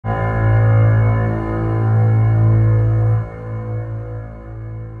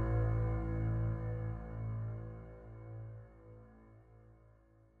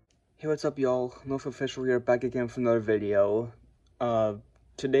what's up, y'all? North Official here, back again for another video. For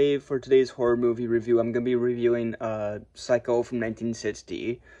today's horror movie review, I'm gonna be reviewing Psycho from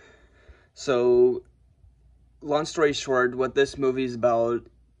 1960. So, long story short, what this movie is about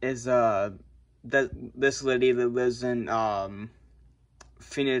is that this lady that lives in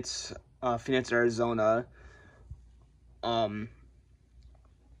Phoenix, Arizona.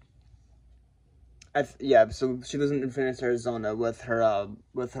 So she lives in Phoenix, Arizona with her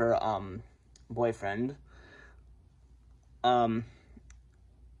boyfriend. After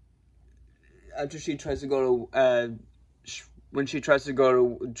she tries to go to when she tries to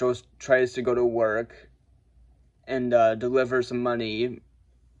go to tries to go to work and deliver some money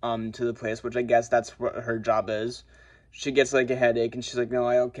to the place, which I guess that's what her job is. She gets like a headache and she's like, no,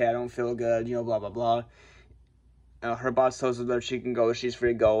 I don't feel good, blah blah blah. Her boss tells her that she can go, she's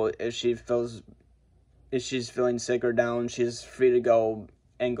free to go. If she's feeling sick or down, she's free to go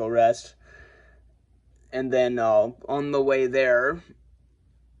and go rest. And then on the way there,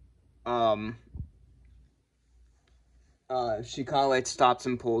 she kind of like stops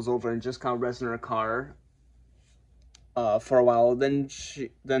and pulls over and just kind of rests in her car for a while. Then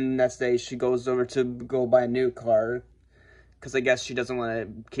next day she goes over to go buy a new car because I guess she doesn't want to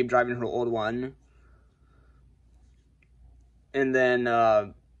keep driving her old one. And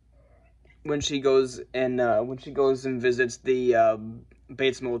then when she goes and visits the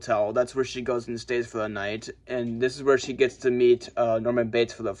Bates Motel, that's where she goes and stays for the night. And this is where she gets to meet Norman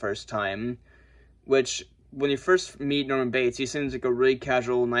Bates for the first time. Which, when you first meet Norman Bates, he seems like a really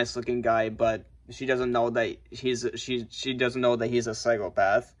casual, nice-looking guy, but she doesn't know that she doesn't know that he's a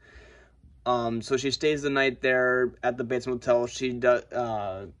psychopath. So she stays the night there at the Bates Motel. She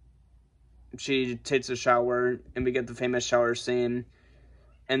takes a shower, and we get the famous shower scene.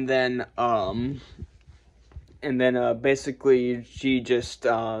 And then, basically,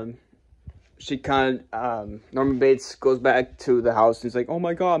 Norman Bates goes back to the house, and he's like, oh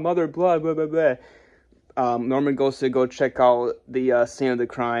my god, mother, blood, blah, blah, blah. Norman goes to go check out the scene of the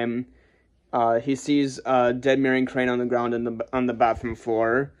crime. He sees a dead Marion Crane on the ground on the bathroom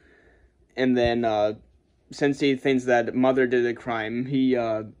floor. And then, since he thinks that mother did the crime, he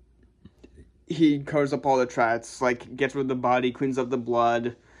covers up all the tracks, like, gets rid of the body, cleans up the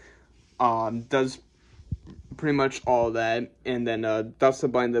blood, does pretty much all that, and then, dumps the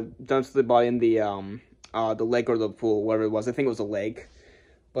body in the lake or the pool, whatever it was. I think it was a lake.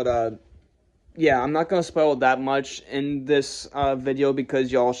 But, yeah, I'm not gonna spoil that much in this, video, because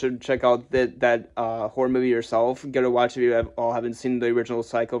y'all should check out that horror movie yourself. Get a watch if you all haven't seen the original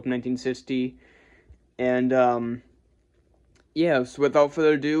Psycho from 1960. And, yeah, so without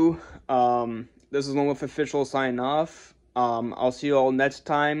further ado, this is North Official signing off. I'll see you all next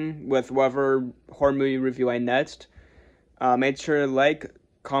time with whatever horror movie review I next. Make sure to like,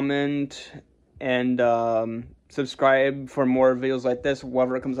 comment, and subscribe for more videos like this,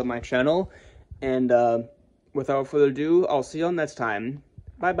 whenever it comes on my channel. And without further ado, I'll see you all next time.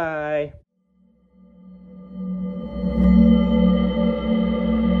 Bye-bye.